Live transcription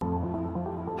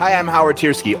Hi, I'm Howard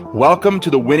Tiersky. Welcome to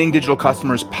the Winning Digital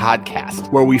Customers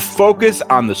podcast, where we focus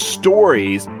on the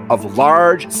stories of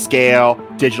large-scale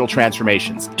digital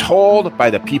transformations told by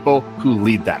the people who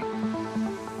lead them.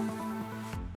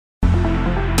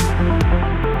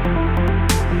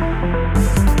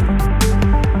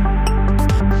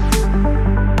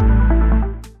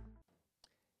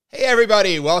 Hey,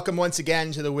 everybody. Welcome once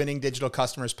again to the Winning Digital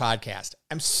Customers podcast.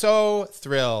 I'm so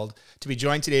thrilled to be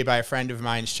joined today by a friend of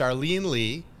mine, Charlene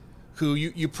Lee, who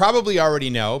you probably already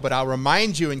know, but I'll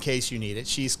remind you in case you need it.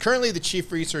 She's currently the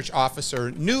Chief Research Officer,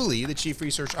 newly the Chief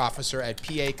Research Officer at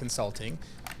PA Consulting.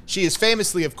 She is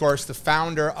famously, of course, the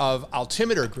founder of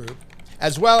Altimeter Group,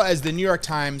 as well as the New York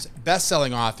Times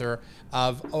bestselling author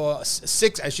of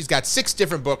she's got 6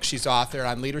 different books she's authored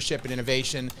on leadership and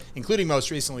innovation, including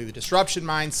most recently The Disruption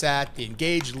Mindset, The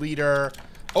Engaged Leader,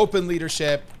 Open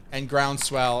Leadership, and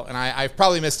Groundswell, and I've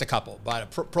probably missed a couple, but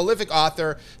a prolific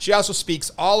author. She also speaks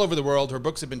all over the world. Her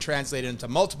books have been translated into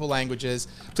multiple languages.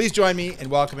 Please join me in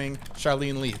welcoming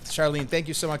Charlene Lee. Charlene, thank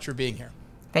you so much for being here.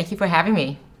 Thank you for having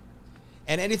me.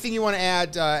 And anything you want to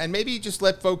add, and maybe just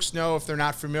let folks know if they're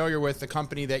not familiar with the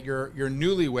company that you're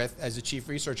newly with as a Chief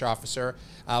Research Officer,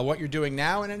 what you're doing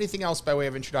now, and anything else by way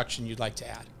of introduction you'd like to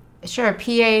add. Sure.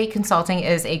 PA Consulting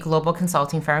is a global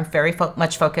consulting firm, very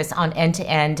much focused on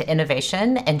end-to-end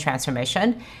innovation and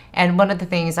transformation. And one of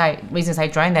the reasons I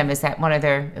joined them is that one of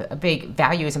their big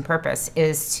values and purpose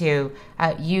is to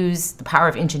use the power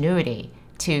of ingenuity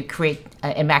to create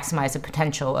and maximize the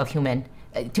potential of human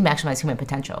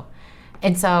potential.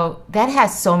 And so that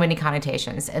has so many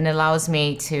connotations, and it allows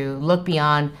me to look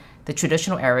beyond the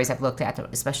traditional areas I've looked at,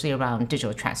 especially around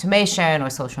digital transformation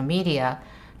or social media,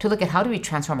 to look at how do we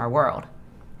transform our world?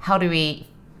 How do we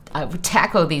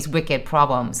tackle these wicked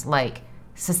problems like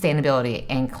sustainability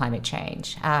and climate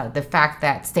change? The fact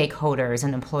that stakeholders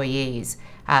and employees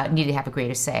need to have a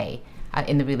greater say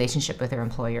in the relationship with their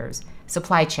employers,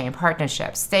 supply chain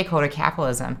partnerships, stakeholder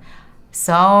capitalism,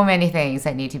 so many things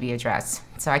that need to be addressed.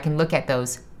 So I can look at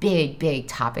those big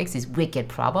topics, these wicked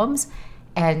problems,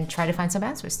 and try to find some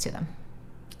answers to them.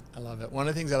 I love it. One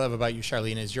of the things I love about you,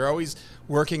 Charlene, is you're always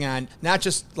working on not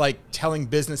just like telling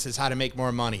businesses how to make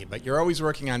more money, but you're always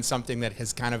working on something that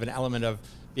has kind of an element of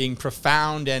being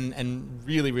profound and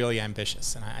really, really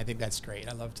ambitious. And I think that's great.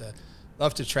 I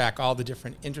love to track all the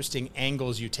different interesting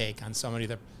angles you take on so many of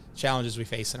the challenges we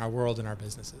face in our world and our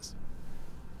businesses.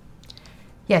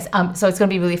 Yes, so it's going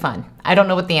to be really fun. I don't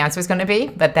know what the answer is going to be,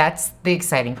 but that's the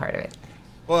exciting part of it.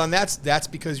 Well, and that's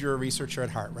because you're a researcher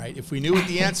at heart, right? If we knew what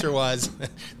the answer was,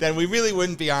 then we really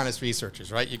wouldn't be honest researchers,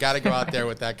 right? You got to go out there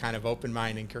with that kind of open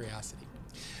mind and curiosity.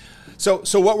 So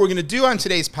what we're going to do on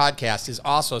today's podcast is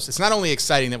also, so it's not only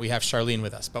exciting that we have Charlene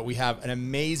with us, but we have an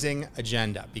amazing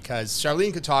agenda because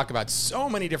Charlene could talk about so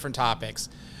many different topics,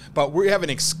 but we have an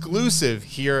exclusive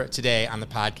here today on the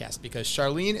podcast because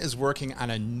Charlene is working on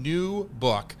a new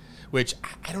book, which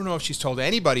I don't know if she's told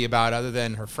anybody about other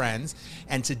than her friends.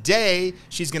 And today,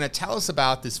 she's going to tell us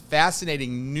about this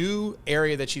fascinating new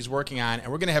area that she's working on,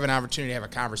 and we're going to have an opportunity to have a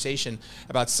conversation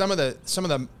about some of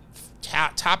the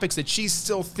topics that she's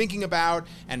still thinking about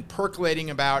and percolating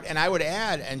about. And I would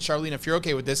add, and Charlene, if you're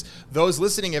okay with this, those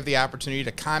listening have the opportunity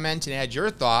to comment and add your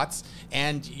thoughts,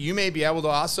 and you may be able to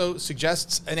also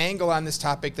suggest an angle on this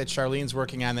topic that Charlene's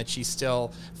working on that she's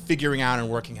still figuring out and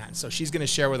working on. So she's going to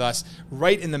share with us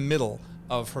right in the middle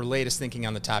of her latest thinking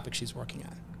on the topic she's working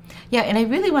on. Yeah, and I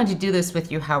really wanted to do this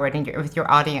with you, Howard, and with your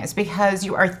audience, because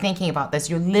you are thinking about this.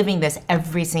 You're living this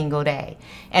every single day.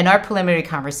 And our preliminary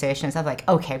conversations, I'm like,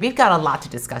 okay, we've got a lot to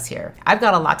discuss here. I've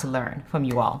got a lot to learn from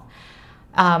you all.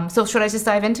 So should I just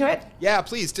dive into it? Yeah,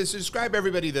 please. Just describe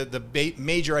everybody the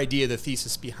major idea, the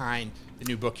thesis behind the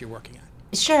new book you're working on.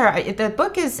 Sure. The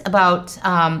book is about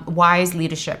wise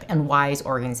leadership and wise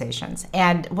organizations.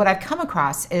 And what I've come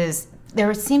across is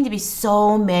there seem to be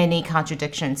so many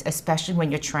contradictions, especially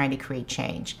when you're trying to create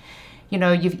change. You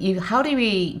know, how do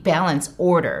we balance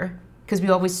order? Because we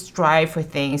always strive for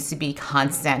things to be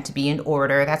constant, to be in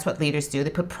order. That's what leaders do. They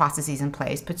put processes in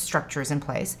place, put structures in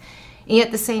place. And yet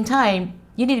at the same time,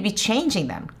 you need to be changing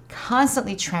them,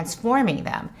 constantly transforming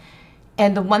them.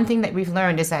 And the one thing that we've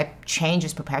learned is that change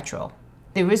is perpetual.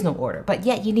 There is no order, but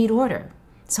yet you need order.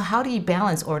 So how do you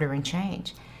balance order and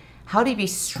change? How do you be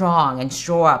strong and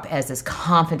show up as this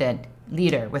confident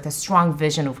leader with a strong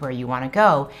vision of where you want to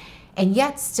go, and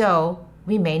yet still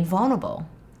remain vulnerable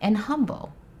and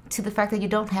humble to the fact that you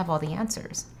don't have all the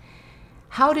answers?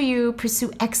 How do you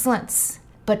pursue excellence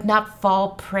but not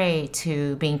fall prey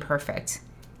to being perfect?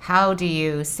 How do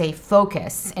you stay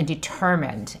focused and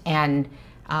determined and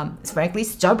frankly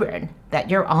stubborn that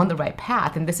you're on the right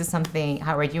path. And this is something,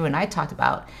 Howard, you and I talked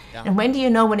about. Yeah. And when do you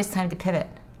know when it's time to pivot?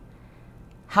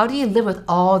 How do you live with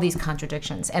all these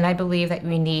contradictions? And I believe that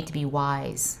we need to be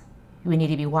wise. We need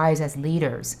to be wise as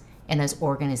leaders and as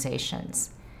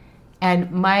organizations.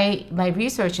 And my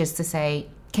research is to say,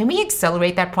 can we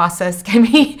accelerate that process? Can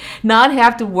we not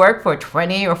have to work for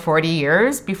 20 or 40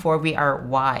 years before we are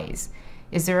wise?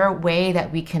 Is there a way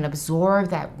that we can absorb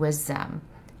that wisdom,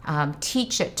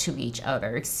 teach it to each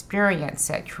other, experience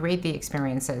it, create the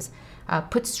experiences,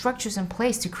 put structures in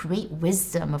place to create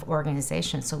wisdom of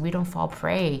organizations so we don't fall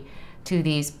prey to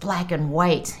these black and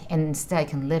white and instead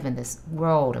can live in this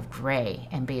world of gray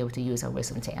and be able to use our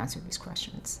wisdom to answer these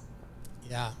questions?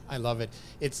 Yeah, I love it.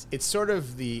 It's sort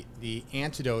of the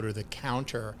antidote or the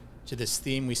counter to this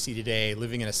theme we see today,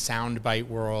 living in a soundbite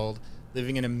world,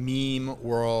 living in a meme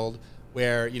world,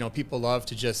 where people love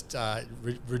to just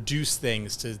reduce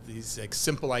things to these like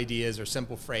simple ideas or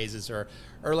simple phrases, or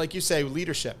like you say,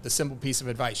 leadership, the simple piece of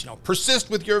advice. Persist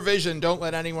with your vision. Don't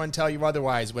let anyone tell you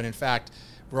otherwise. When in fact,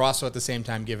 we're also at the same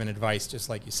time given advice, just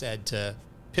like you said, to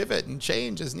pivot and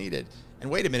change as needed. And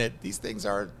wait a minute, these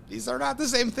are not the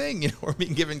same thing. We're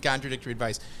being given contradictory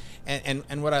advice.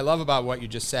 And what I love about what you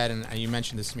just said, and you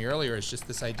mentioned this to me earlier, is just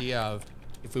this idea of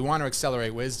if we want to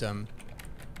accelerate wisdom.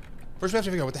 First, we have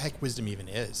to figure out what the heck wisdom even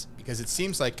is, because it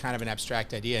seems like kind of an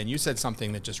abstract idea. And you said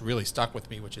something that just really stuck with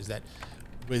me, which is that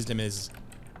wisdom is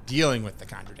dealing with the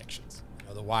contradictions.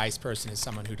 The wise person is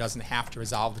someone who doesn't have to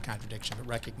resolve the contradiction, but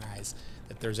recognize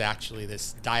that there's actually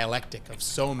this dialectic of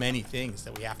so many things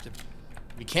that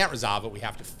we can't resolve it, we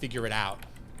have to figure it out.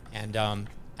 And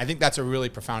I think that's a really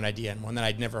profound idea, and one that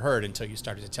I'd never heard until you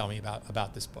started to tell me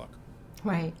about this book.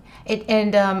 Right.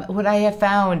 What I have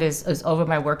found is over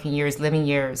my working years, living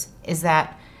years, is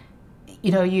that,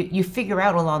 you figure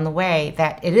out along the way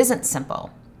that it isn't simple.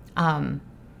 Actually,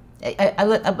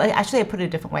 I put it a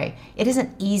different way. It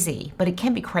isn't easy, but it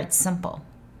can be quite simple,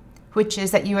 which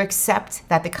is that you accept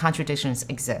that the contradictions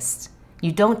exist.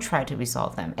 You don't try to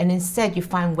resolve them, and instead you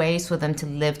find ways for them to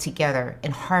live together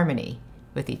in harmony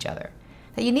with each other.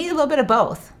 That you need a little bit of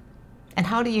both. And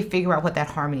how do you figure out what that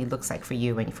harmony looks like for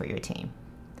you and for your team?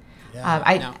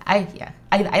 Yeah,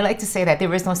 I like to say that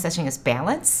there is no such thing as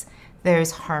balance.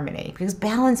 There's harmony, because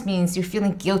balance means you're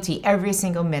feeling guilty every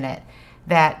single minute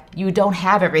that you don't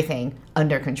have everything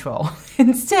under control.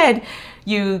 Instead,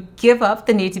 you give up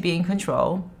the need to be in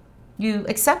control. You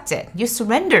accept it. You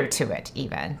surrender to it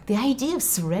even. The idea of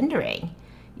surrendering,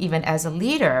 even as a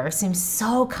leader, seems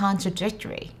so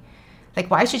contradictory.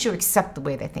 Like, why should you accept the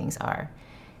way that things are?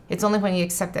 It's only when you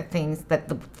accept that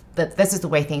this is the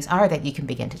way things are that you can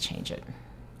begin to change it.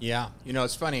 Yeah.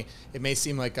 It's funny. It may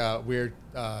seem like a weird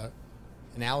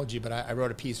analogy, but I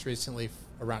wrote a piece recently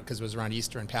because it was around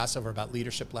Easter and Passover about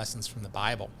leadership lessons from the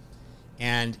Bible.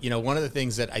 And, one of the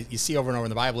things that you see over and over in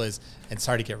the Bible is, and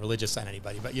sorry to get religious on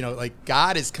anybody, but, like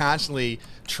God is constantly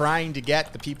trying to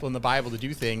get the people in the Bible to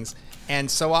do things. And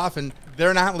so often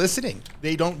they're not listening.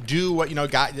 They don't do what,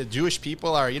 God, the Jewish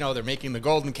people are, they're making the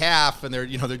golden calf, and they're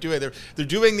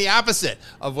doing the opposite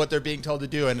of what they're being told to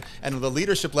do. And the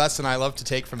leadership lesson I love to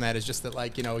take from that is just that,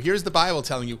 like, here's the Bible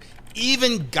telling you,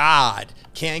 even God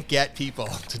can't get people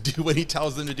to do what he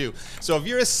tells them to do. So if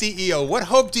you're a CEO, what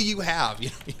hope do you have?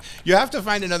 You have to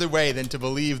find another way than to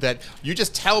believe that you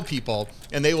just tell people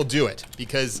and they will do it,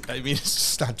 because, it's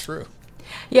just not true.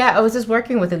 Yeah, I was just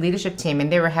working with a leadership team,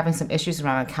 and they were having some issues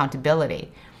around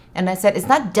accountability. And I said, it's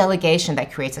not delegation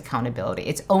that creates accountability.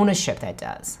 It's ownership that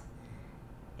does.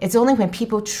 It's only when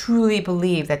people truly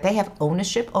believe that they have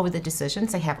ownership over the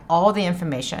decisions, they have all the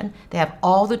information, they have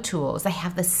all the tools, they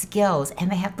have the skills, and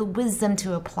they have the wisdom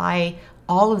to apply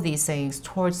all of these things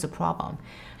towards the problem.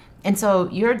 And so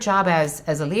your job as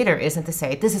a leader isn't to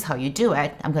say, this is how you do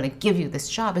it, I'm going to give you this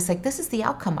job. It's like, this is the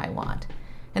outcome I want.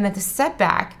 And then to step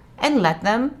back and let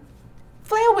them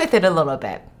flail with it a little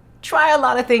bit. Try a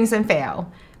lot of things and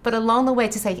fail. But along the way,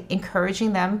 to say,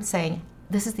 encouraging them, saying,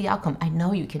 this is the outcome. I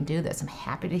know you can do this. I'm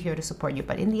happy to here to support you.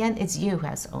 But in the end, it's you who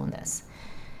has to own this.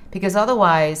 Because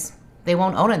otherwise, they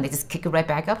won't own it. They just kick it right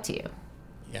back up to you.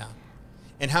 Yeah.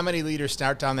 And how many leaders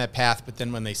start down that path, but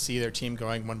then when they see their team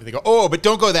going one way, they go, oh, but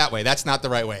don't go that way. That's not the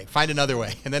right way. Find another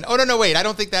way. And then, oh, no, wait, I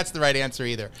don't think that's the right answer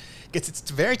either. It's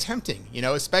very tempting,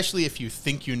 especially if you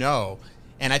think you know.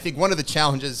 And I think one of the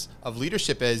challenges of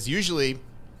leadership is usually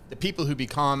the people who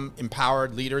become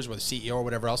empowered leaders, whether CEO or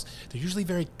whatever else, they're usually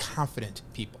very confident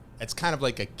people. It's kind of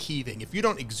like a key thing. If you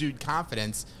don't exude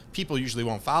confidence, people usually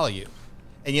won't follow you.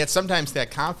 And yet sometimes that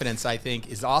confidence, I think,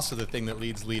 is also the thing that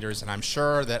leads leaders. And I'm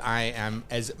sure that I am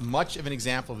as much of an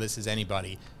example of this as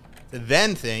anybody, to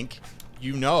then think,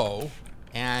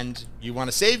 and you want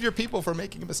to save your people from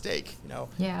making a mistake, you know.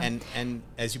 Yeah. And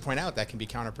as you point out, that can be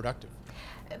counterproductive.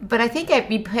 But I think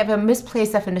we have a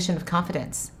misplaced definition of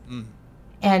confidence.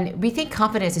 And we think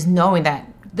confidence is knowing that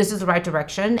this is the right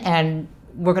direction and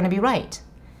we're going to be right.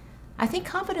 I think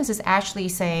confidence is actually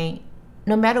saying,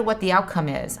 no matter what the outcome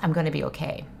is, I'm going to be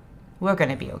okay. We're going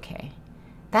to be okay.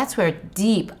 That's where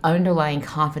deep underlying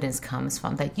confidence comes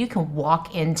from, that you can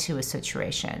walk into a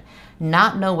situation,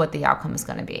 not know what the outcome is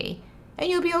going to be, and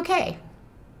you'll be okay.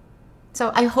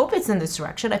 So I hope it's in this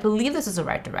direction. I believe this is the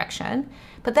right direction,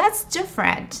 but that's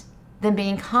different than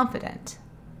being confident,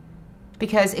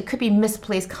 because it could be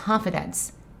misplaced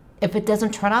confidence if it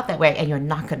doesn't turn out that way and you're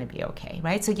not going to be okay,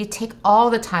 right? So you take all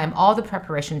the time, all the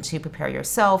preparation to prepare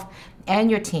yourself and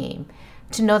your team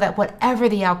to know that whatever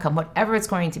the outcome, whatever it's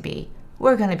going to be,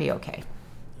 we're going to be okay.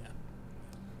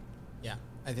 Yeah,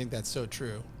 I think that's so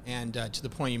true. And to the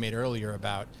point you made earlier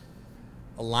about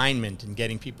alignment and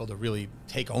getting people to really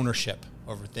take ownership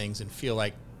over things and feel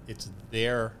like it's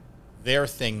their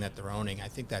thing that they're owning, I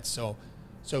think that's so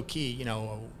key. You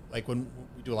know, like when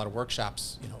we do a lot of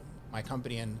workshops, you know, my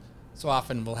company, and so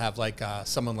often we'll have like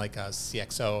someone like a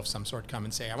CXO of some sort come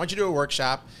and say, I want you to do a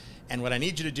workshop, and what I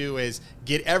need you to do is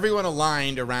get everyone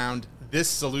aligned around this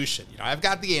solution. You know, I've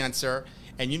got the answer,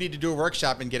 and you need to do a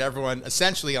workshop and get everyone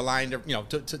essentially aligned, you know,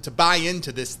 to buy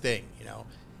into this thing, you know.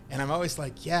 And I'm always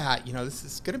like, yeah, you know, this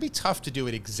is going to be tough to do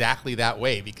it exactly that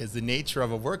way, because the nature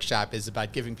of a workshop is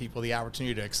about giving people the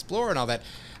opportunity to explore and all that.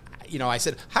 You know, I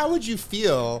said, how would you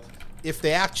feel if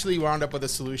they actually wound up with a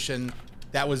solution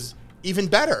that was even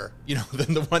better, you know,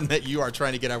 than the one that you are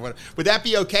trying to get everyone? Would that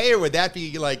be okay, or would that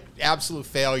be like absolute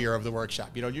failure of the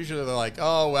workshop? You know, usually they're like,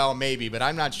 oh, well, maybe, but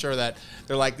I'm not sure that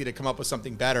they're likely to come up with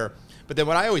something better. But then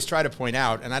what I always try to point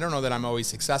out, and I don't know that I'm always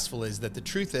successful, is that the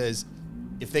truth is,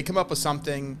 if they come up with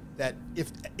something that,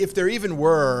 if there even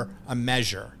were a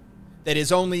measure that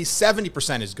is only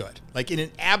 70% as good, like in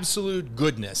an absolute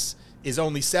goodness is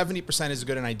only 70% as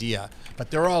good an idea,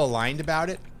 but they're all aligned about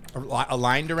it, or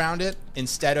aligned around it,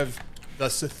 instead of the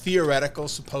theoretical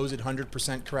supposed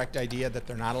 100% correct idea that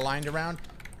they're not aligned around,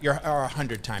 you're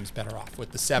 100 times better off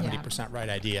with the 70% right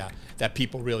idea that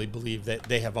people really believe that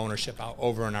they have ownership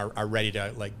over and are ready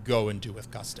to like go and do with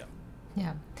gusto.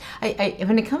 Yeah. I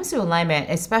when it comes to alignment,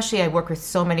 especially I work with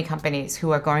so many companies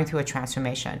who are going through a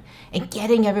transformation, and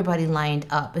getting everybody lined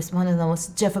up is one of the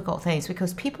most difficult things,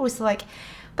 because people is like,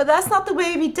 but that's not the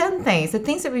way we've done things. The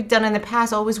things that we've done in the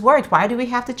past always worked. Why do we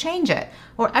have to change it?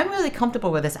 Or I'm really comfortable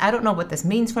with this. I don't know what this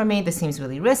means for me. This seems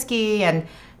really risky. And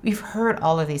we've heard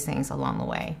all of these things along the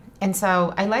way. And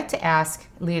so I like to ask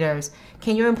leaders,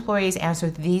 can your employees answer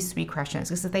these 3 questions?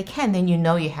 Because if they can, then you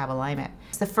know you have alignment.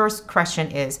 The first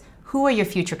question is, who are your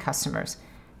future customers?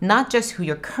 Not just who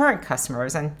your current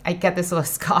customers. And I get this little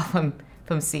scoff from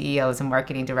CEOs and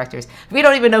marketing directors. We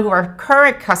don't even know who our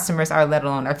current customers are, let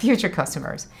alone our future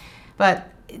customers. But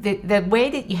the way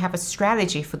that you have a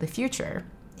strategy for the future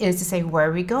is to say, where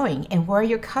are we going? And where are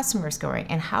your customers going?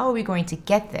 And how are we going to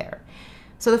get there?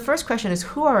 So the first question is,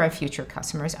 who are our future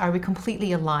customers? Are we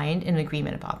completely aligned in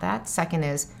agreement about that? Second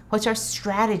is, what's our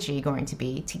strategy going to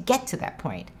be to get to that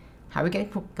point? How are we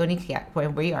going to get where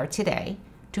we are today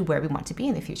to where we want to be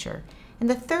in the future? And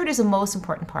the third is the most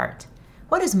important part.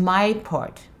 What is my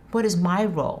part? What is my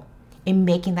role in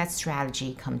making that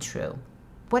strategy come true?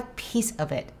 What piece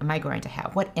of it am I going to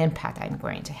have? What impact I'm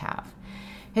going to have?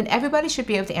 And everybody should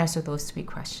be able to answer those 3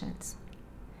 questions.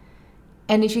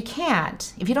 And if you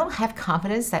can't, if you don't have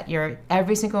confidence that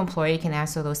every single employee can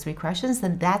answer those 3 questions,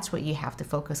 then that's what you have to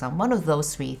focus on. One of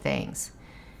those 3 things.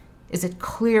 Is it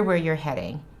clear where you're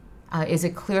heading? Is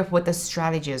it clear what the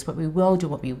strategy is, what we will do,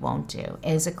 what we won't do?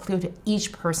 And is it clear to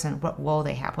each person what role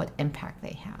they have, what impact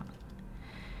they have?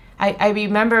 I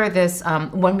remember this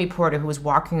one reporter who was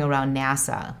walking around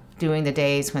NASA during the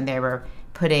days when they were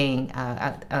putting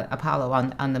Apollo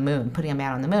on the moon, putting a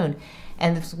man on the moon.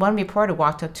 And this one reporter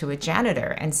walked up to a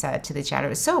janitor and said to the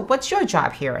janitor, so what's your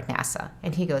job here at NASA?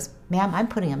 And he goes, ma'am, I'm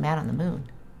putting a man on the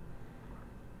moon.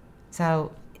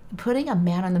 So putting a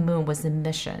man on the moon was the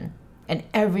mission. And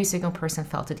every single person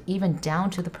felt it, even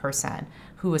down to the person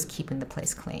who was keeping the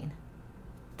place clean.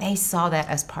 They saw that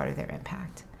as part of their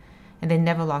impact. And they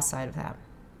never lost sight of that.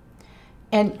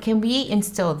 And can we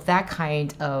instill that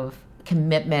kind of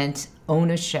commitment,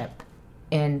 ownership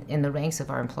in the ranks of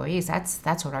our employees?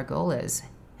 That's what our goal is.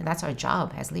 And that's our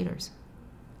job as leaders.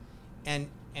 And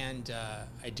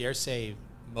I dare say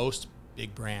most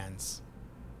big brands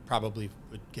probably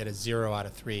would get a 0 out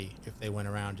of 3 if they went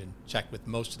around and checked with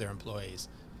most of their employees,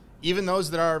 even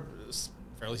those that are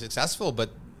fairly successful. But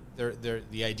they're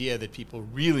the idea that people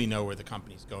really know where the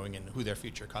company's going and who their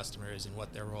future customer is and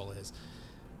what their role is.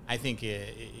 I think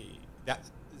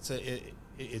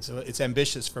it's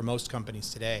ambitious for most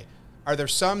companies today. Are there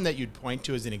some that you'd point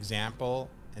to as an example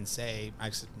and say,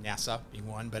 NASA being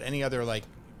one, but any other like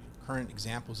current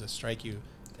examples that strike you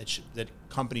that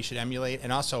companies should emulate?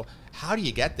 And also, how do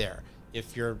you get there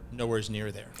if you're nowhere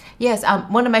near there? Yes,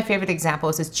 one of my favorite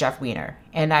examples is Jeff Weiner,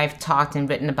 and I've talked and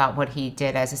written about what he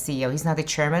did as a CEO. He's now the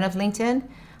chairman of LinkedIn,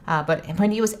 but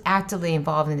when he was actively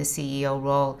involved in the CEO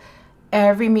role,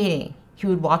 every meeting he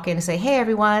would walk in and say, "Hey,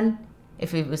 everyone,"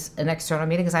 if it was an external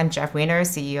meeting, because I'm Jeff Weiner,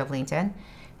 CEO of LinkedIn,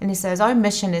 and he says, "Our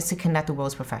mission is to connect the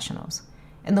world's professionals."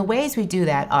 And the ways we do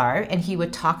that are, and he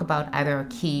would talk about either a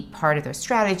key part of their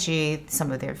strategy,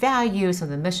 some of their values, some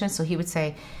of the mission. So he would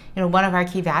say, one of our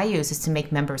key values is to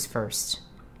make members first.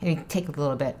 And he'd take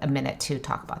a minute to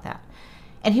talk about that.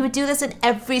 And he would do this in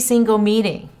every single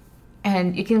meeting.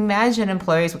 And you can imagine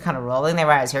employees were kind of rolling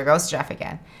their eyes. Here goes Jeff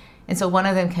again. And so one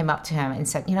of them came up to him and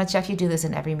said, "Jeff, you do this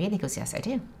in every meeting." He goes, "Yes, I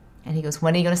do." And he goes,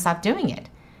 "When are you going to stop doing it?"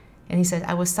 And he said,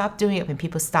 "I will stop doing it when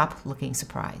people stop looking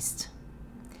surprised."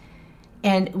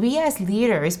 And we as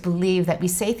leaders believe that we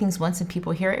say things once and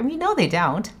people hear it, and we know they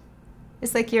don't.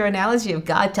 It's like your analogy of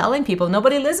God telling people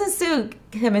nobody listens to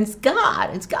him. It's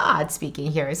God. It's God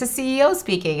speaking here. It's the CEO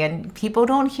speaking, and people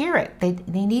don't hear it. They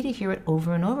need to hear it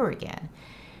over and over again.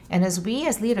 And as we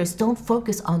as leaders don't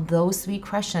focus on those three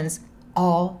questions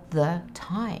all the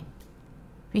time.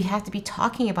 We have to be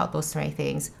talking about those three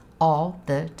things all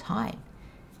the time.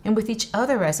 And with each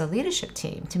other as a leadership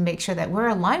team to make sure that we're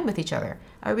aligned with each other.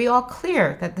 Are we all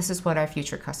clear that this is what our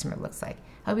future customer looks like?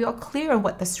 Are we all clear on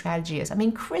what the strategy is?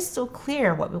 Crystal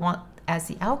clear what we want as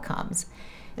the outcomes.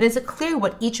 And is it clear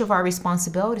what each of our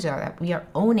responsibilities are, that we are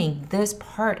owning this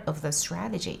part of the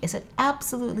strategy? Is it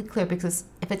absolutely clear? Because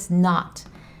if it's not,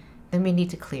 then we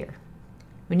need to clear.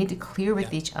 We need to clear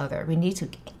with each other. We need to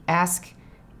ask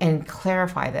and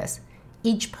clarify this.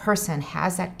 Each person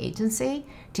has that agency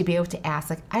to be able to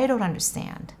ask, I don't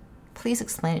understand. Please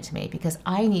explain it to me because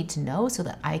I need to know so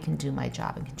that I can do my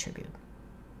job and contribute.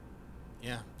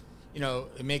 Yeah.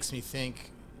 It makes me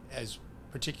think, as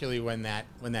particularly when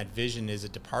that vision is a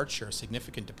departure, a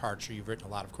significant departure. You've written a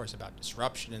lot, of course, about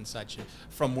disruption and such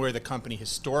from where the company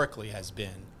historically has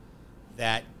been,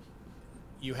 that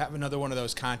you have another one of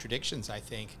those contradictions, I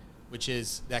think, which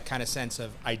is that kind of sense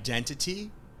of identity,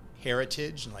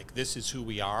 heritage, and this is who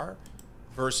we are,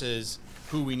 versus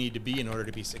who we need to be in order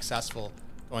to be successful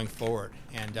going forward.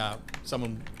 And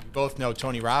someone we both know,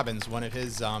 Tony Robbins, one of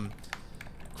his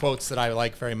quotes that I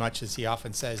like very much is he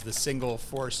often says, the single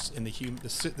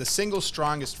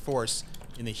strongest force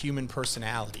in the human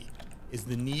personality is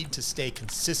the need to stay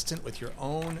consistent with your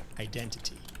own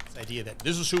identity. This idea that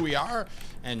this is who we are,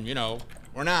 and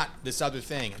we're not this other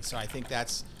thing. And so I think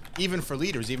that's, even for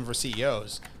leaders, even for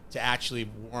CEOs, to actually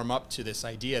warm up to this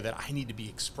idea that I need to be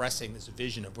expressing this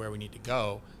vision of where we need to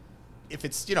go. If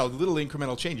it's, little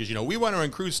incremental changes, we want to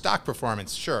improve stock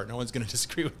performance. Sure, no one's going to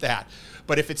disagree with that.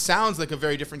 But if it sounds like a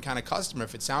very different kind of customer,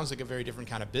 if it sounds like a very different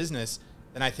kind of business,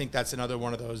 then I think that's another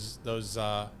one of those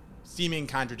seeming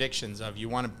contradictions of you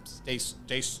want to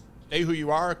stay who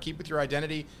you are, keep with your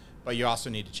identity, but you also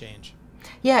need to change.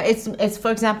 Yeah, it's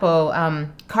for example,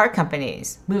 car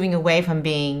companies moving away from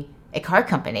being a car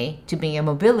company to being a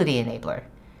mobility enabler.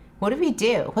 What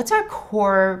do? What's our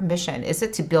core mission? Is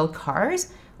it to build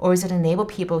cars, or is it enable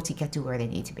people to get to where they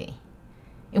need to be?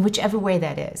 In whichever way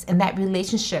that is. And that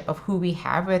relationship of who we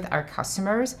have with our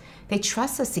customers, they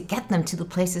trust us to get them to the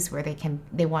places where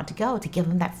they want to go, to give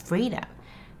them that freedom,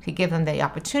 to give them the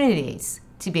opportunities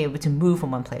to be able to move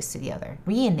from one place to the other.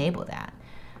 We enable that.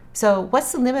 So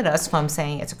what's to limit us from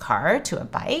saying it's a car to a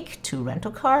bike to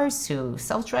rental cars to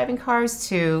self-driving cars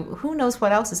to who knows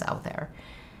what else is out there?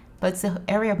 But it's the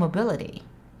area of mobility.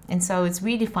 And so it's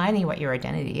redefining what your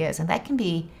identity is. And that can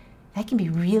be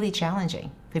really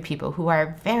challenging for people who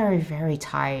are very, very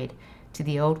tied to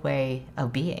the old way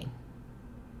of being.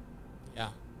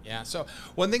 Yeah. So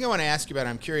one thing I want to ask you about,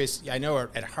 I'm curious, I know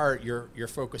at heart your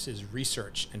focus is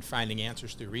research and finding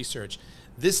answers through research.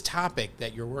 This topic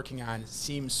that you're working on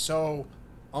seems so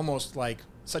almost like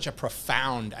such a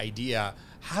profound idea.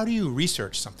 How do you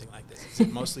research something like this? Is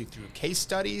it mostly through case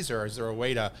studies, or is there a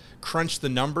way to crunch the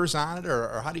numbers on it,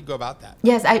 or how do you go about that?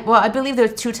 Yes, I believe there are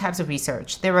two types of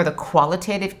research. There are the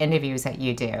qualitative interviews that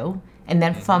you do, and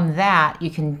then from that, you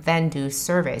can then do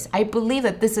surveys. I believe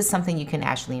that this is something you can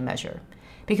actually measure,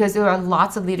 because there are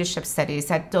lots of leadership studies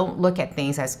that don't look at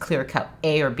things as clear-cut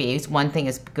A or B. One thing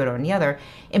is good or the other.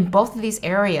 In both of these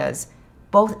areas,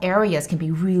 both areas can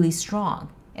be really strong.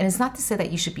 And it's not to say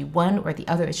that you should be one or the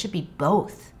other. It should be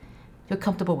both. Feel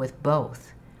comfortable with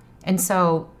both. And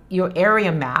so your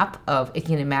area map of, you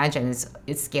can imagine,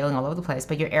 it's scaling all over the place,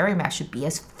 but your area map should be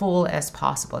as full as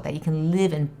possible, that you can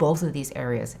live in both of these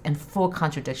areas in full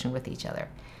contradiction with each other.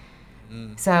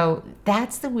 So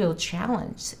that's the real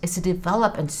challenge, is to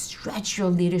develop and stretch your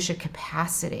leadership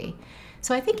capacity.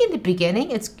 So I think in the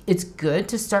beginning, it's good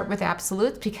to start with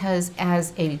absolutes, because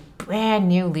as a brand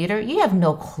new leader, you have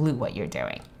no clue what you're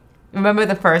doing. Remember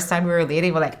the first time we were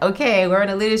leading, we're like, okay, we're in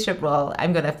a leadership role.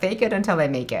 I'm going to fake it until I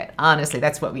make it. Honestly,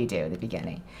 that's what we do in the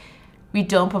beginning. We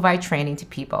don't provide training to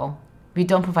people. We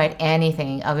don't provide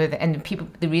anything other than, and people,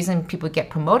 the reason people get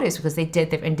promoted is because they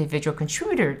did their individual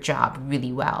contributor job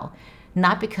really well,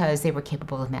 not because they were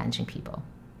capable of managing people.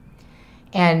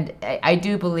 And I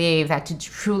do believe that to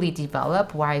truly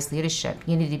develop wise leadership,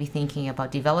 you need to be thinking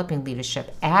about developing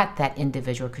leadership at that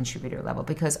individual contributor level,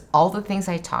 because all the things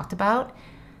I talked about,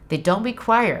 they don't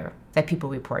require that people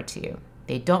report to you.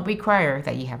 They don't require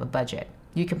that you have a budget.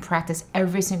 You can practice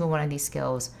every single one of these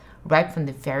skills right from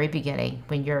the very beginning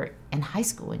when you're in high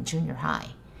school and junior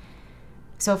high.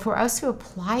 So for us to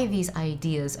apply these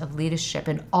ideas of leadership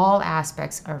in all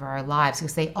aspects of our lives,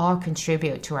 because they all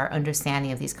contribute to our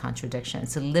understanding of these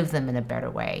contradictions, to live them in a better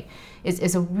way,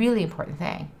 is a really important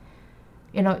thing.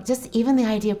 You know, just even the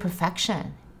idea of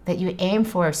perfection, that you aim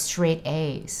for straight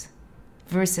A's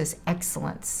versus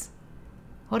excellence.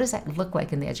 What does that look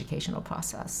like in the educational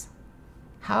process?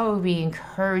 How are we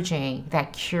encouraging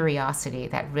that curiosity,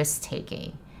 that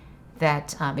risk-taking,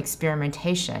 that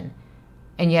experimentation,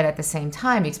 and yet at the same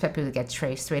time, you expect people to get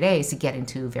straight A's to get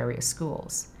into various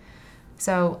schools?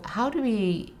 So how do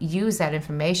we use that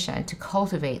information to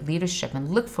cultivate leadership and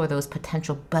look for those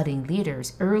potential budding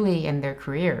leaders early in their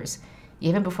careers,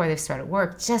 even before they've started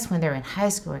work, just when they're in high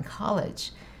school and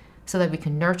college, so that we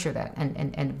can nurture that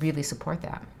and really support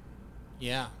that?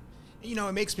 Yeah. You know,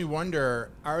 it makes me wonder,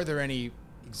 are there any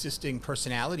existing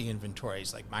personality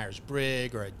inventories like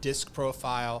Myers-Briggs or a DISC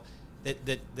profile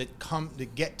that come to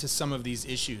get to some of these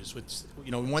issues? Which,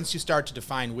 you know, once you start to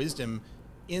define wisdom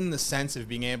in the sense of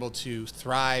being able to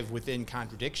thrive within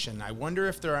contradiction, I wonder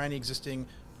if there are any existing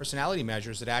personality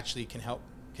measures that actually can help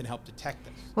detect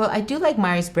this. Well, I do like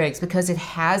Myers-Briggs because it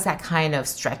has that kind of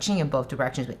stretching in both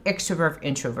directions, with extrovert,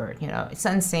 introvert, you know,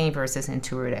 sensing versus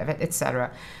intuitive,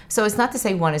 etc. So it's not to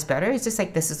say one is better, it's just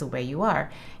like, this is the way you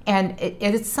are. And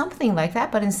it's something like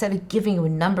that, but instead of giving you a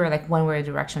number like one way or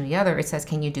direction or the other, it says,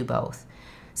 can you do both?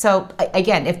 So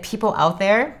again, if people out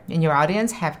there in your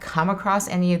audience have come across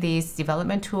any of these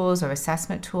development tools or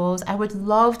assessment tools, I would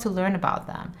love to learn about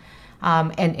them.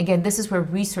 And again, this is where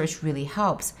research really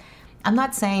helps. I'm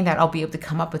not saying that I'll be able to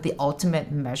come up with the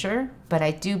ultimate measure, but I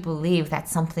do believe that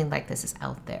something like this is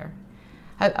out there.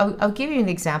 I'll give you an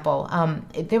example.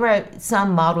 There are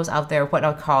some models out there, what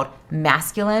are called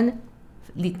masculine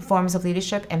forms of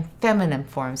leadership and feminine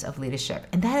forms of leadership.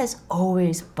 And that has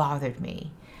always bothered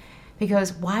me,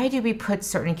 because why do we put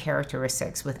certain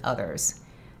characteristics with others?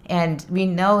 And we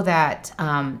know that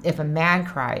if a man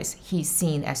cries, he's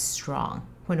seen as strong.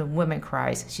 When a woman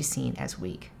cries, she's seen as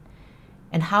weak.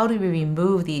 And how do we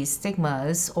remove these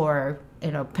stigmas or,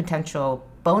 you know, potential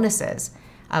bonuses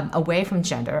away from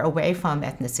gender, away from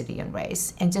ethnicity and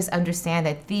race, and just understand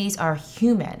that these are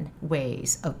human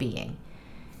ways of being?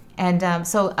 And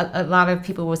so a lot of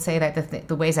people would say that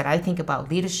the ways that I think about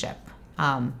leadership,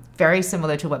 very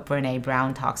similar to what Brené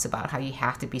Brown talks about, how you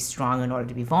have to be strong in order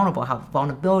to be vulnerable, how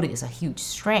vulnerability is a huge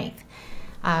strength.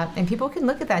 And people can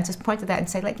look at that and just point to that and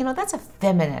say, like, you know, that's a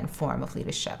feminine form of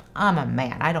leadership. I'm a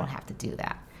man. I don't have to do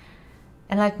that.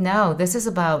 And like, no, this is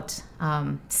about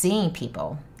seeing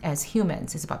people as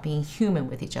humans. It's about being human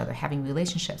with each other, having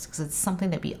relationships, because it's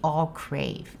something that we all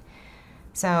crave.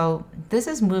 So this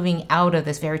is moving out of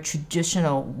this very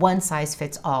traditional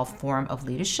one-size-fits-all form of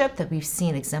leadership that we've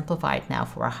seen exemplified now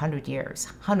for 100 years,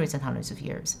 hundreds and hundreds of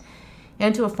years,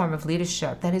 into a form of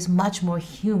leadership that is much more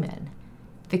human,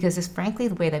 because it's frankly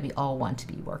the way that we all want to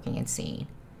be working and seen.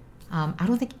 I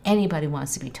don't think anybody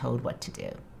wants to be told what to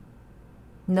do.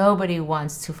 Nobody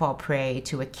wants to fall prey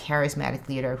to a charismatic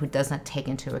leader who does not take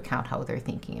into account how they're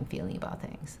thinking and feeling about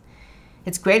things.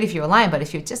 It's great if you're aligned, but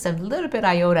if you're just a little bit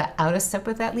iota out of step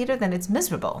with that leader, then it's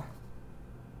miserable.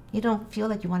 You don't feel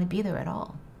like you want to be there at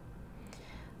all.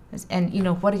 And, you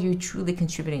know, what are you truly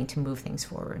contributing to move things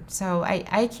forward? So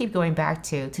I keep going back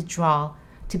to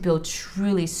build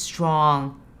truly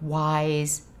strong,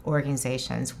 wise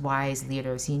organizations, wise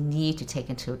leaders. You need to take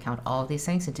into account all of these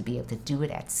things and to be able to do it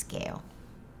at scale.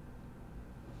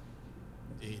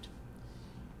 Indeed.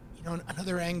 You know,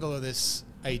 another angle of this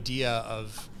idea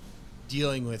of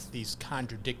dealing with these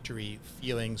contradictory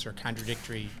feelings or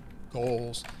contradictory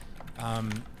goals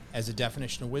as a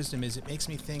definition of wisdom is it makes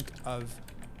me think of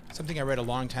something I read a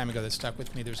long time ago that stuck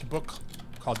with me. There's a book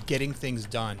called Getting Things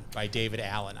Done by David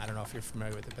Allen. I don't know if you're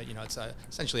familiar with it, but it's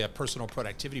essentially a personal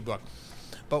productivity book.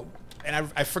 And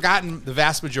I've forgotten the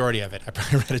vast majority of it. I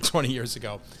probably read it 20 years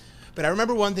ago. But I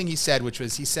remember one thing he said, which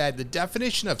was, he said, the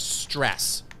definition of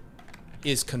stress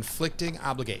is conflicting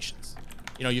obligations.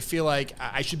 You feel like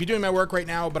I should be doing my work right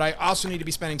now, but I also need to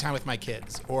be spending time with my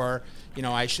kids. Or,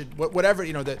 I should, whatever,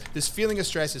 this feeling of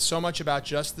stress is so much about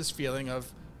just this feeling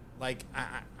of like,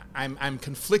 I'm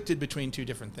conflicted between two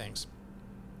different things.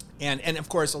 And of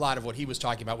course, a lot of what he was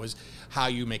talking about was how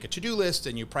you make a to-do list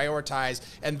and you prioritize,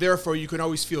 and therefore you can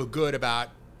always feel good about,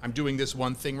 I'm doing this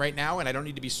one thing right now, and I don't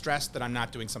need to be stressed that I'm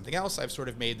not doing something else. I've sort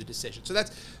of made the decision. So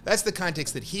that's the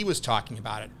context that he was talking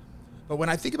about it. But when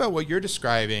I think about what you're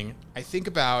describing, I think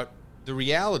about the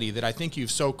reality that I think you've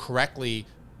so correctly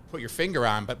put your finger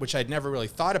on, but which I'd never really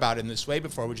thought about in this way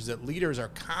before, which is that leaders are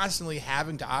constantly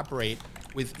having to operate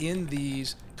within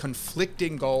these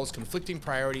conflicting goals, conflicting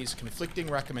priorities,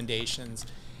 conflicting recommendations.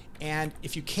 And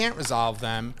if you can't resolve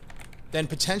them, then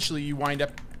potentially you wind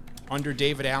up under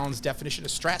David Allen's definition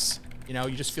of stress.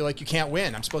 You just feel like you can't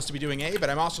win. I'm supposed to be doing A, but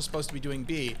I'm also supposed to be doing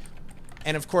B.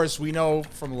 And of course, we know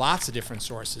from lots of different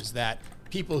sources that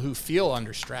people who feel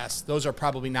under stress, those are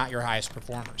probably not your highest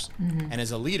performers. Mm-hmm. And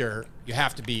as a leader, you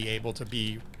have to be able to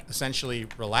be essentially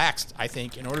relaxed, I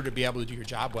think, in order to be able to do your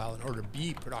job well, in order to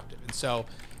be productive. And so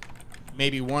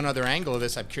maybe one other angle of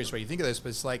this, I'm curious what you think of this, but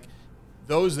it's like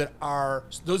those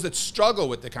that struggle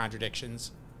with the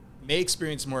contradictions may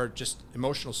experience more just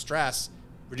emotional stress,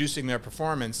 reducing their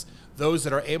performance. Those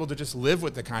that are able to just live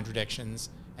with the contradictions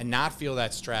and not feel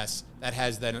that stress, that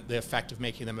has then the effect of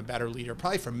making them a better leader,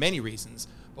 probably for many reasons.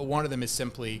 But one of them is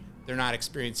simply they're not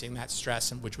experiencing that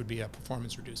stress, which would be a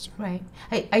performance reducer. Right.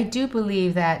 I do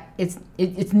believe that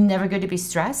it's never good to be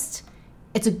stressed.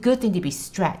 It's a good thing to be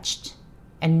stretched.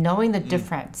 And knowing the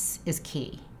difference is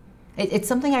key. It's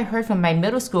something I heard from my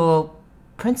middle school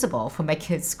principal for my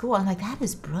kids' school. I'm like, that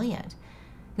is brilliant.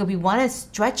 We want to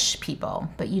stretch people,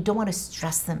 but you don't want to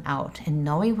stress them out. And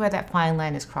knowing where that fine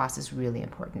line is crossed is really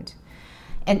important.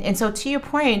 And so to your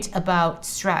point about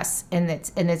stress, and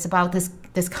it's about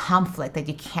this conflict that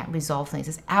you can't resolve things.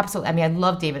 It's absolutely, I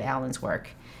love David Allen's work.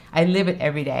 I live it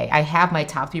every day. I have my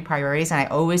top 3 priorities, and I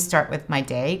always start with my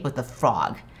day with the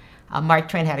frog. Mark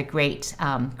Twain had a great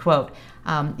quote,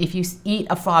 if you eat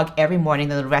a frog every morning,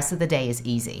 then the rest of the day is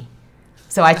easy.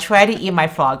 So I try to eat my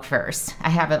frog first. I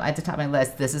have it at the top of my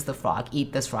list. This is the frog.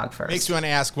 Eat this frog first. Makes you want to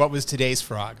ask, what was today's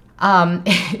frog?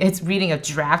 It's reading a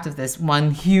draft of this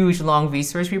one huge, long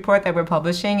research report that we're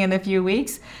publishing in a few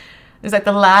weeks. It's like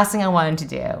the last thing I wanted to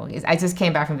do is, I just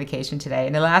came back from vacation today,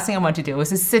 and the last thing I wanted to do was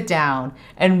to sit down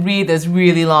and read this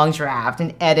really long draft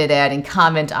and edit it and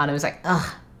comment on it. It was like,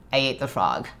 ugh, I ate the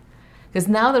frog. Because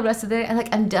now the rest of the day,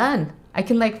 I'm done. I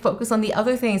can focus on the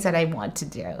other things that I want to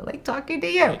do, like talking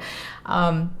to you.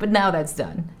 But now that's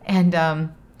done. And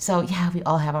so, yeah, we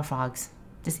all have our frogs.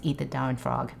 Just eat the darn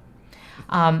frog.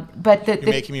 But you're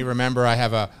making me remember I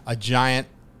have a giant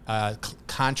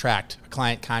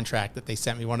client contract that they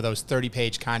sent me, one of those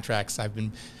 30-page contracts I've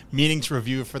been meaning to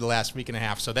review for the last week and a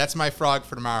half. So that's my frog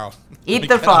for tomorrow. Eat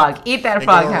the frog. Eat that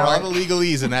frog, Howard. All the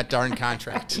legalese in that darn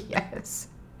contract. Yes.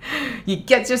 You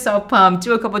get yourself pumped,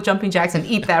 do a couple of jumping jacks, and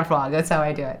eat that frog. That's how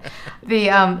I do it.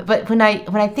 But when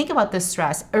I think about this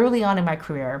stress, early on in my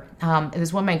career,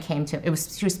 this woman came to.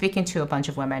 She was speaking to a bunch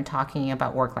of women talking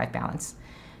about work-life balance,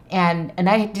 and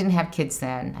I didn't have kids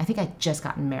then. I think I'd just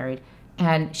gotten married,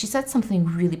 and she said something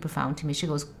really profound to me. She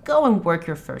goes, "Go and work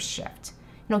your first shift.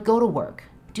 Go to work,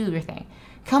 do your thing.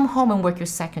 Come home and work your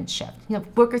second shift.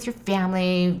 Work with your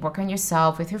family, work on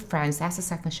yourself, with your friends. That's the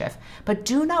second shift. But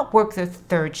do not work the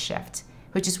third shift,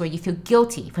 which is where you feel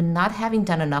guilty for not having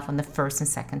done enough on the first and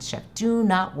second shift. Do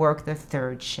not work the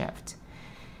third shift.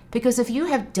 Because if you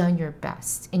have done your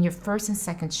best in your first and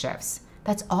second shifts,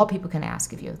 that's all people can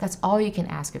ask of you. That's all you can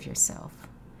ask of yourself."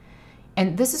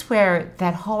 And this is where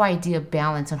that whole idea of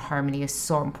balance and harmony is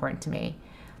so important to me.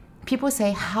 People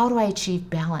say, how do I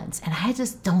achieve balance? And I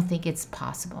just don't think it's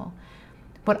possible.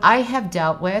 What I have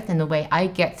dealt with and the way I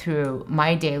get through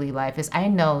my daily life is I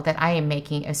know that I am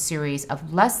making a series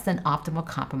of less than optimal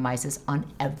compromises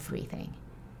on everything.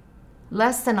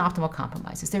 Less than optimal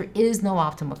compromises. There is no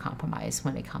optimal compromise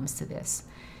when it comes to this.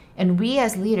 And we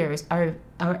as leaders are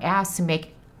asked to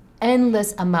make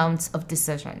endless amounts of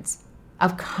decisions,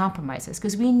 of compromises,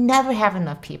 because we never have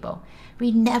enough people.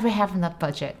 We never have enough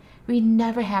budget. We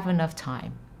never have enough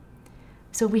time.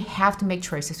 So we have to make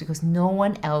choices because no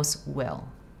one else will.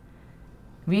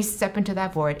 We step into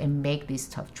that void and make these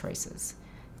tough choices.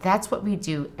 That's what we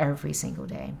do every single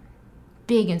day.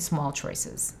 Big and small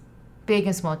choices, big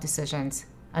and small decisions,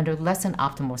 under less than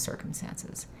optimal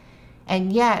circumstances.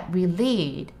 And yet we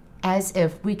lead as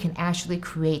if we can actually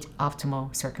create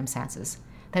optimal circumstances,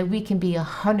 that we can be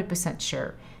 100%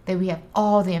 sure that we have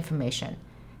all the information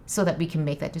so that we can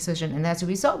make that decision. And as a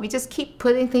result, we just keep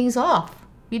putting things off.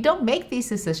 We don't make these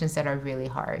decisions that are really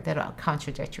hard, that are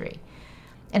contradictory.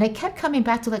 And I kept coming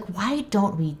back to like, why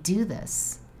don't we do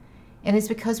this? And it's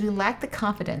because we lack the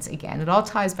confidence, again, it all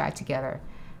ties back together,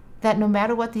 that no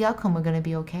matter what the outcome, we're going to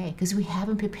be okay, because we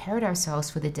haven't prepared ourselves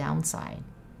for the downside,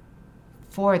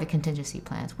 for the contingency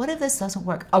plans. What if this doesn't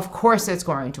work? Of course it's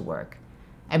going to work.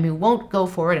 And we won't go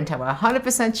forward until we're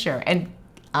 100% sure. And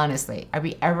honestly, are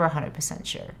we ever 100%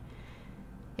 sure?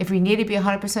 If we need to be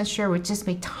 100% sure, we just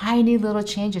make tiny little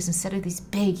changes instead of these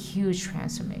big, huge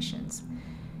transformations.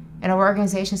 And our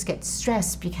organizations get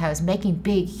stressed because making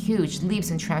big, huge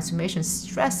leaps in transformation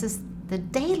stresses the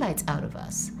daylights out of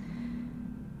us.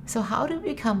 So how do we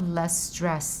become less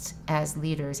stressed as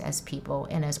leaders, as people,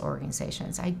 and as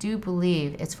organizations? I do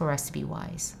believe it's for us to be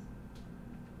wise.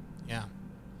 Yeah.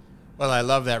 Well, I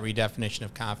love that redefinition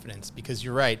of confidence, because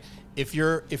you're right. If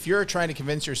you're trying to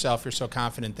convince yourself you're so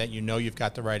confident that you know you've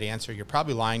got the right answer, you're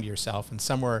probably lying to yourself, and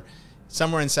somewhere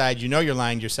inside you know you're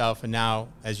lying to yourself, and now,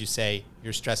 as you say,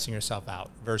 you're stressing yourself out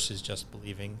versus just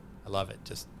believing. I love it.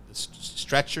 Just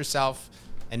stretch yourself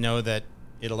and know that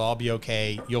it'll all be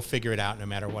okay. You'll figure it out no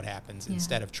matter what happens,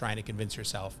 instead of trying to convince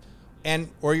yourself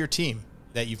or your team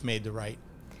that you've made the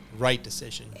right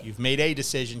decision. You've made a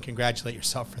decision. Congratulate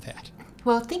yourself for that.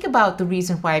 Well, think about the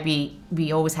reason why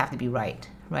we always have to be right?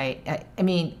 I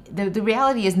mean, the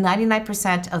reality is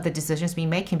 99% of the decisions we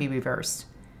make can be reversed.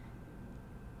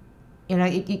 You know,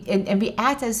 and we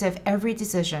act as if every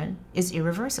decision is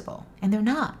irreversible, and they're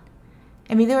not.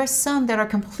 I mean, there are some that are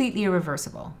completely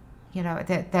irreversible. You know,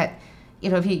 that you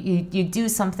know, if you do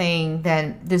something,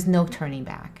 then there's no turning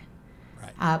back.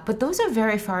 Right. But those are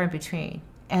very far in between.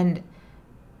 And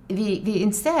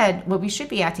instead, what we should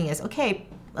be acting is, okay,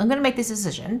 I'm going to make this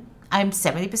decision. I'm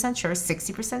 70% sure,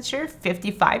 60% sure,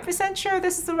 55% sure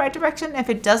this is the right direction. If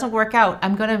it doesn't work out,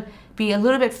 I'm going to be a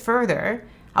little bit further.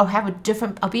 I'll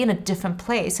be in a different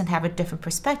place and have a different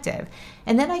perspective.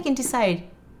 And then I can decide,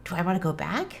 do I want to go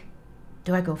back?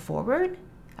 Do I go forward?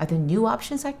 Are there new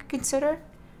options I could consider?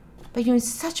 But you're in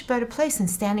such a better place than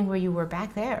standing where you were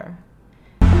back there.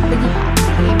 But you have to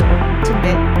be able to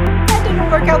admit, that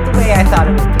didn't work out the way I thought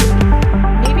it would be.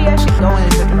 Maybe I should go in a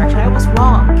different direction. I was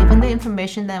wrong. Given the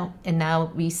information and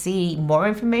now we see more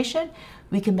information,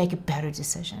 we can make a better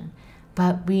decision.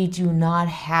 But we do not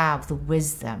have the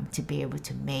wisdom to be able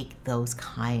to make those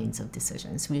kinds of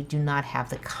decisions. We do not have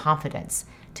the confidence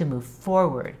to move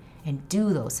forward and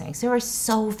do those things. There are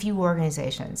so few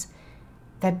organizations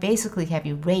that basically have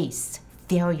erased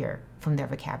failure from their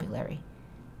vocabulary.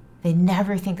 They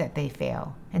never think that they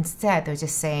fail. Instead, they're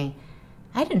just saying,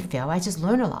 I didn't fail, I just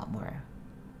learned a lot more.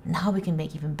 Now we can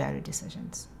make even better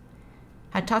decisions.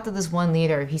 I talked to this one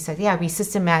leader. He said, we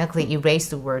systematically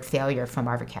erased the word failure from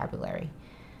our vocabulary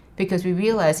because we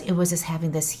realized it was just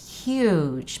having this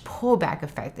huge pullback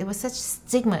effect. It was such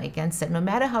stigma against it. No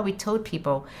matter how we told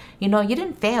people, you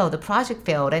didn't fail, the project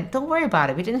failed, and don't worry about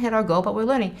it. We didn't hit our goal, but we're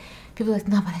learning. People were like,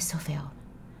 no, but I still failed.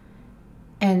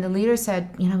 And the leader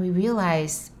said, we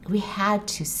realized we had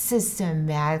to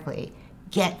systematically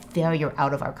get failure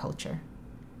out of our culture.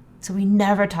 So we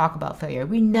never talk about failure.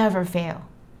 We never fail.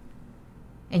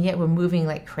 And yet we're moving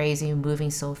like crazy, moving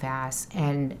so fast,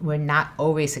 and we're not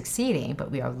always succeeding,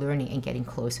 but we are learning and getting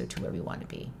closer to where we want to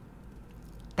be.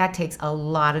 That takes a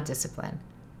lot of discipline,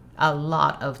 a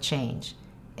lot of change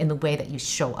in the way that you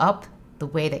show up, the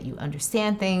way that you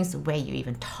understand things, the way you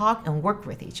even talk and work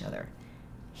with each other.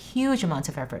 Huge amounts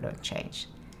of effort and change.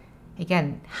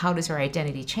 Again, how does your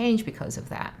identity change because of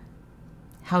that?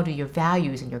 How do your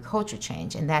values and your culture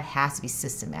change? And that has to be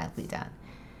systematically done.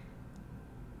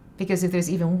 Because if there's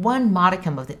even one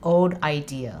modicum of the old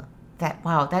idea that,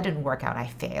 wow, that didn't work out, I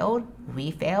failed,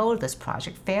 we failed, this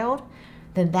project failed,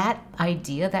 then that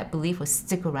idea, that belief will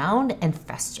stick around and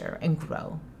fester and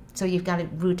grow. So you've got to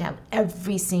root out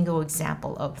every single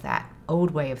example of that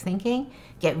old way of thinking,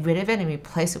 get rid of it, and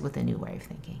replace it with a new way of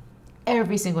thinking.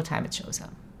 Every single time it shows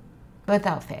up,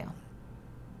 without fail.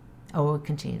 Or we'll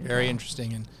continue to Very grow.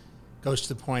 Interesting, and goes to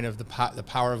the point of the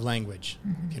power of language.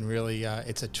 Mm-hmm. Can really,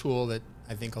 it's a tool that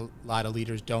I think a lot of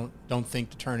leaders don't think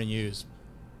to turn and use.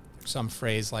 Some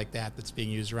phrase like that's being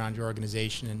used around your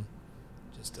organization, and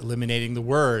just eliminating the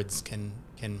words can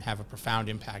have a profound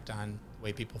impact on the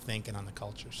way people think and on the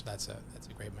culture. So that's a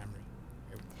great memory.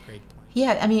 Great point.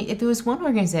 Yeah, I mean, if there was one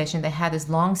organization that had this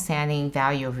long-standing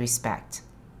value of respect,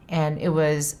 and it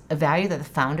was a value that the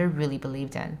founder really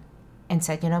believed in, and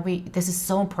said, this is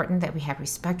so important that we have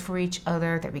respect for each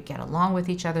other, that we get along with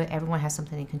each other, everyone has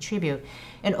something to contribute.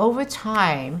 And over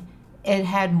time, it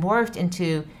had morphed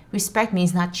into respect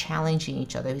means not challenging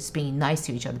each other. It's being nice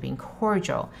to each other, being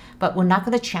cordial. But we're not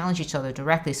going to challenge each other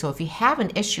directly. So if you have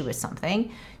an issue with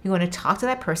something, you're going to talk to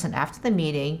that person after the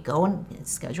meeting, go and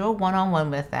schedule a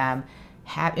one-on-one with them,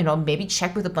 maybe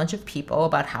check with a bunch of people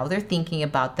about how they're thinking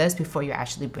about this before you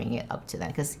actually bring it up to them.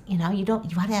 Because, you want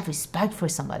to have respect for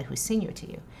somebody who's senior to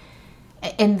you.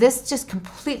 And this just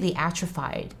completely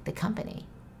atrophied the company.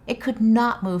 It could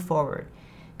not move forward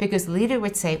because the leader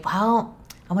would say, well,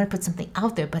 I want to put something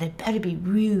out there, but it better be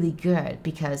really good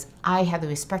because I have the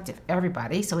respect of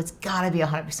everybody, so it's got to be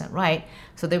 100% right.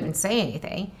 So they wouldn't say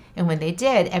anything. And when they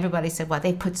did, everybody said, well,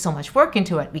 they put so much work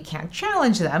into it, we can't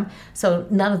challenge them. So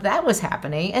none of that was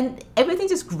happening, and everything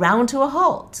just ground to a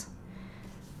halt.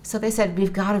 So they said,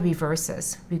 we've got to reverse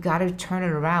this. We've got to turn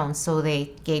it around. So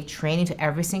they gave training to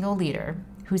every single leader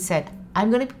who said, I'm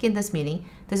going to begin this meeting.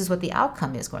 This is what the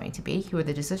outcome is going to be. Here are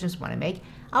the decisions we want to make.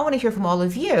 I want to hear from all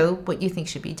of you what you think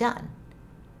should be done.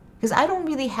 Because I don't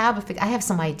really I have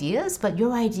some ideas, but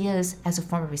your ideas as a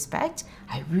form of respect,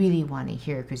 I really want to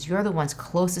hear because you're the ones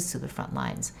closest to the front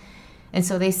lines. And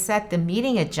so they set the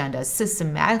meeting agenda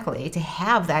systematically to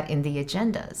have that in the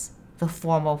agendas, the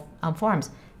formal forms,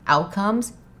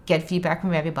 outcomes, get feedback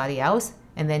from everybody else,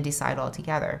 and then decide all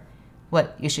together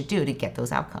what you should do to get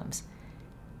those outcomes.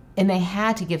 And they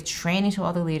had to give training to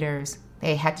all the leaders.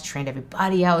 They had to train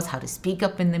everybody else how to speak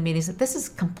up in the meetings. This is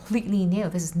completely new.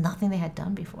 This is nothing they had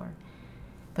done before.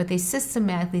 But they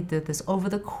systematically did this over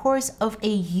the course of a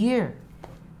year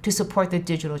to support the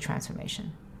digital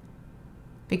transformation.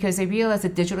 Because they realized the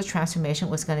digital transformation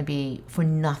was going to be for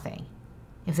nothing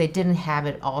if they didn't have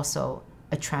it also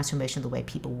a transformation of the way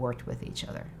people worked with each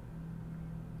other.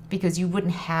 Because you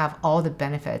wouldn't have all the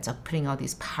benefits of putting all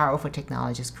these powerful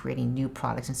technologies, creating new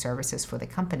products and services for the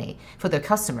company, for their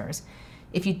customers,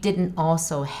 if you didn't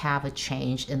also have a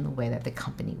change in the way that the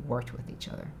company worked with each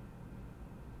other.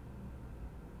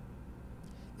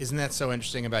 Isn't that so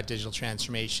interesting about digital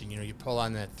transformation? You pull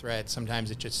on that thread. Sometimes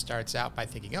it just starts out by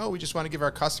thinking, we just want to give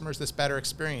our customers this better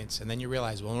experience. And then you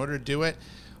realize, well, in order to do it,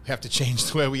 we have to change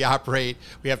the way we operate.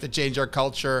 We have to change our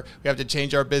culture. We have to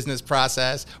change our business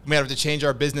process. We have to change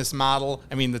our business model.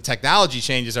 I mean, the technology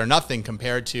changes are nothing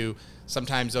compared to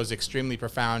sometimes those extremely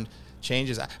profound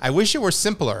changes. I wish it were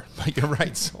simpler, but you're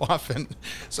right. So often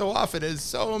is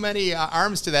so many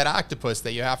arms to that octopus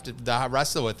that you have to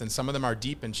wrestle with, and some of them are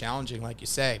deep and challenging, like you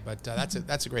say. But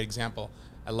that's a great example.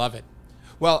 I love it.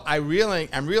 Well, I'm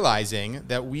realizing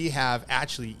that we have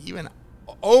actually even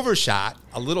overshot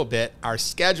a little bit our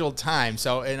scheduled time.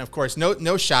 So, and of course,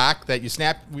 no shock that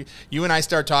you and I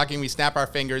start talking, we snap our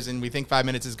fingers and we think 5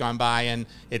 minutes has gone by and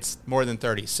it's more than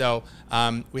 30. So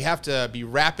we have to be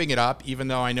wrapping it up, even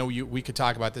though I know we could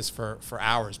talk about this for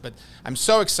hours. But I'm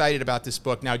so excited about this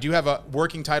book. Now, do you have a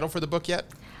working title for the book yet?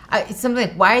 It's something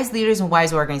like Wise Leaders and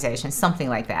Wise Organizations, something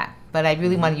like that. But I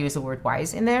really want to use the word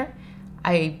wise in there.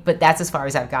 But that's as far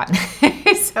as I've gotten.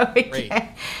 So Great.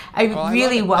 I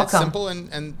really welcome. That's simple,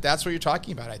 and that's what you're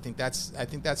talking about. I think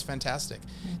that's fantastic.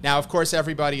 Now, of course,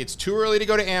 everybody, it's too early to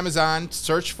go to Amazon,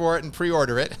 search for it, and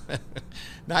pre-order it.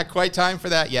 Not quite time for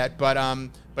that yet,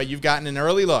 but you've gotten an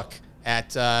early look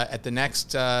at the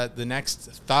next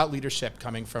thought leadership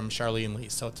coming from Charlene Lee.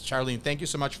 So Charlene, thank you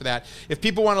so much for that. If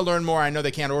people want to learn more, I know they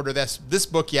can't order this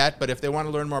book yet, but if they want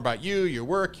to learn more about you, your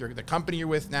work, the company you're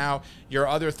with now, your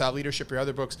other thought leadership, your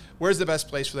other books, where's the best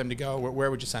place for them to go? Where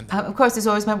would you send them? Of course, there's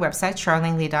always my website,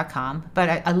 charlenelee.com,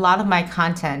 but a lot of my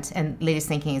content and latest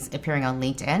thinking is appearing on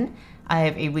LinkedIn. I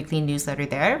have a weekly newsletter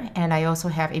there, and I also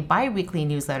have a bi-weekly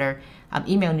newsletter,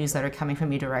 email newsletter coming from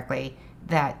me directly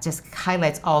that just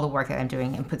highlights all the work that I'm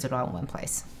doing and puts it all in one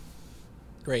place.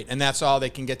 Great. And that's all.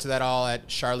 They can get to that all at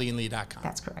charlenelee.com.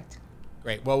 That's correct.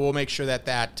 Great. Well, we'll make sure that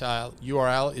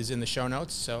URL is in the show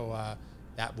notes. So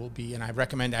that will be, and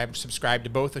I've subscribed to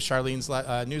both of Charlene's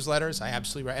newsletters. I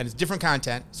absolutely, and it's different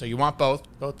content. So you want both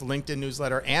the LinkedIn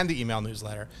newsletter and the email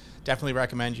newsletter. Definitely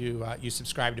recommend you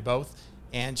subscribe to both.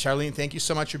 And Charlene, thank you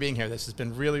so much for being here. This has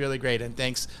been really, really great. And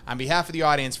thanks on behalf of the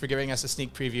audience for giving us a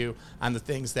sneak preview on the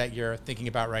things that you're thinking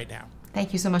about right now.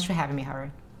 Thank you so much for having me,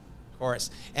 Howard. Of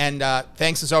course. And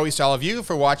thanks as always to all of you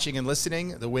for watching and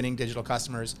listening the Winning Digital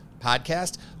Customers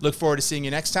podcast. Look forward to seeing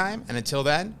you next time. And until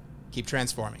then, keep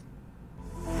transforming.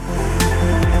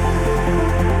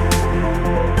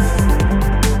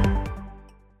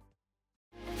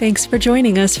 Thanks for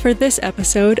joining us for this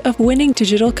episode of Winning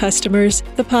Digital Customers,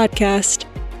 the podcast.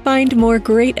 Find more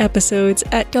great episodes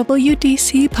at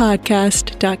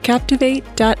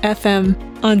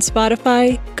wdcpodcast.captivate.fm on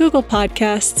Spotify, Google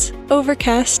Podcasts,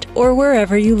 Overcast, or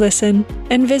wherever you listen.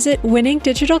 And visit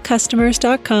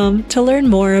winningdigitalcustomers.com to learn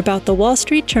more about the Wall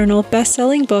Street Journal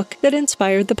best-selling book that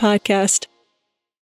inspired the podcast.